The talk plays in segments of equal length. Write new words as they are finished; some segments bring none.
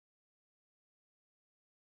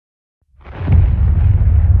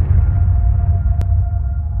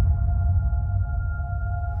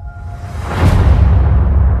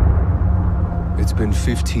been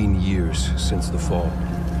 15 years since the fall.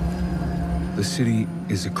 The city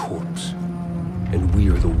is a corpse, and we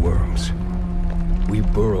are the worms. We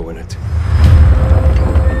burrow in it,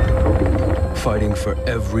 fighting for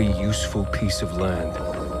every useful piece of land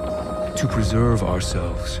to preserve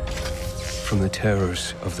ourselves from the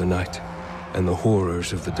terrors of the night and the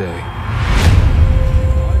horrors of the day.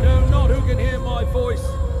 I know not who can hear my voice.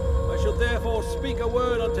 I shall therefore speak a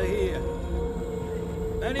word unto hear.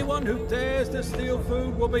 Anyone who dares to steal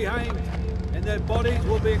food will be hanged, and their bodies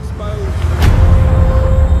will be exposed.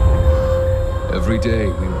 Every day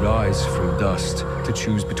we rise from dust to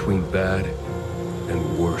choose between bad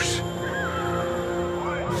and worse.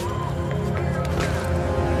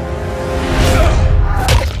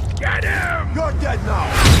 Get him! You're dead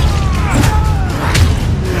now!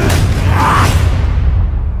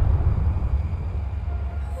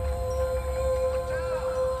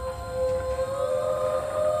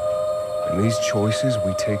 And these choices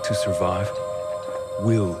we take to survive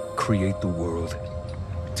will create the world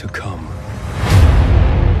to come.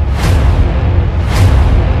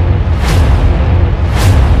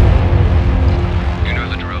 You know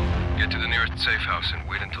the drill. Get to the nearest safe house and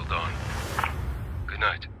wait until dawn. Good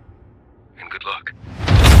night, and good luck.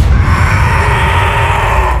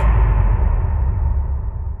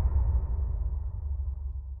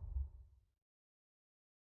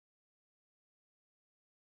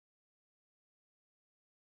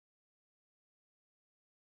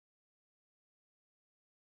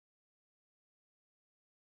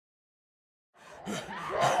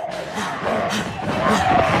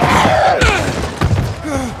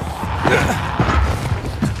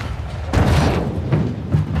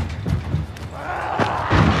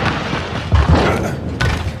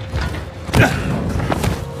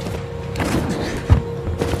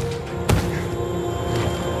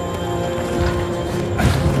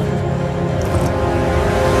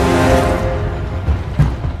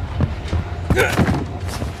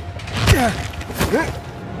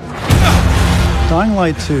 Dying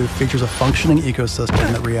Light 2 features a functioning ecosystem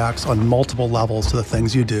that reacts on multiple levels to the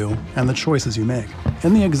things you do and the choices you make.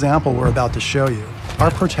 In the example we're about to show you,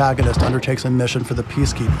 our protagonist undertakes a mission for the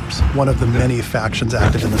Peacekeepers, one of the many factions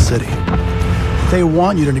active in the city. They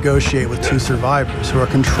want you to negotiate with two survivors who are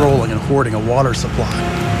controlling and hoarding a water supply.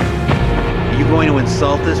 Are you going to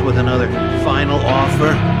insult us with another final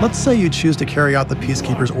offer? Let's say you choose to carry out the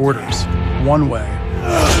Peacekeepers' orders, one way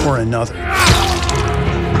or another.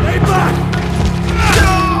 Stay back!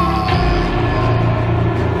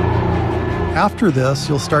 After this,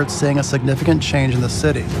 you'll start seeing a significant change in the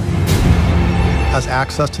city, as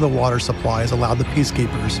access to the water supply has allowed the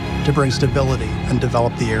Peacekeepers to bring stability and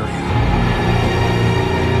develop the area.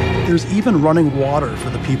 There's even running water for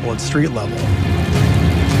the people at street level.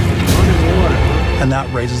 And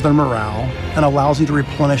that raises their morale and allows you to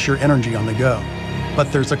replenish your energy on the go.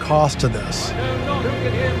 But there's a cost to this.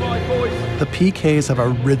 The PKs have a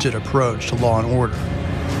rigid approach to law and order.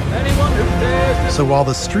 So while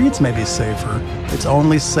the streets may be safer, it's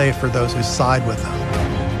only safe for those who side with them.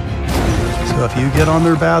 So if you get on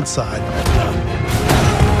their bad side...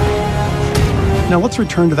 Now let's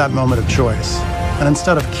return to that moment of choice. And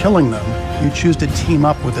instead of killing them, you choose to team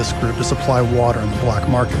up with this group to supply water in the black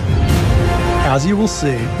market. As you will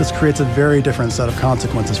see, this creates a very different set of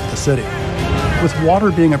consequences for the city. With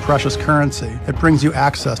water being a precious currency, it brings you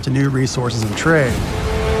access to new resources and trade.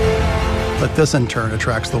 But this in turn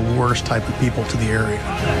attracts the worst type of people to the area.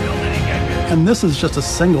 And this is just a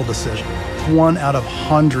single decision, one out of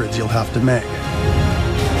hundreds you'll have to make.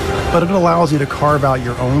 But it allows you to carve out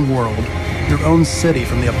your own world, your own city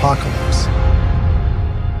from the apocalypse.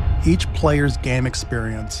 Each player's game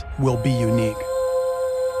experience will be unique.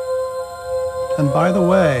 And by the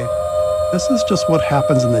way, this is just what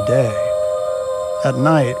happens in the day. At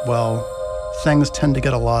night, well, things tend to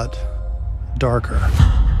get a lot darker.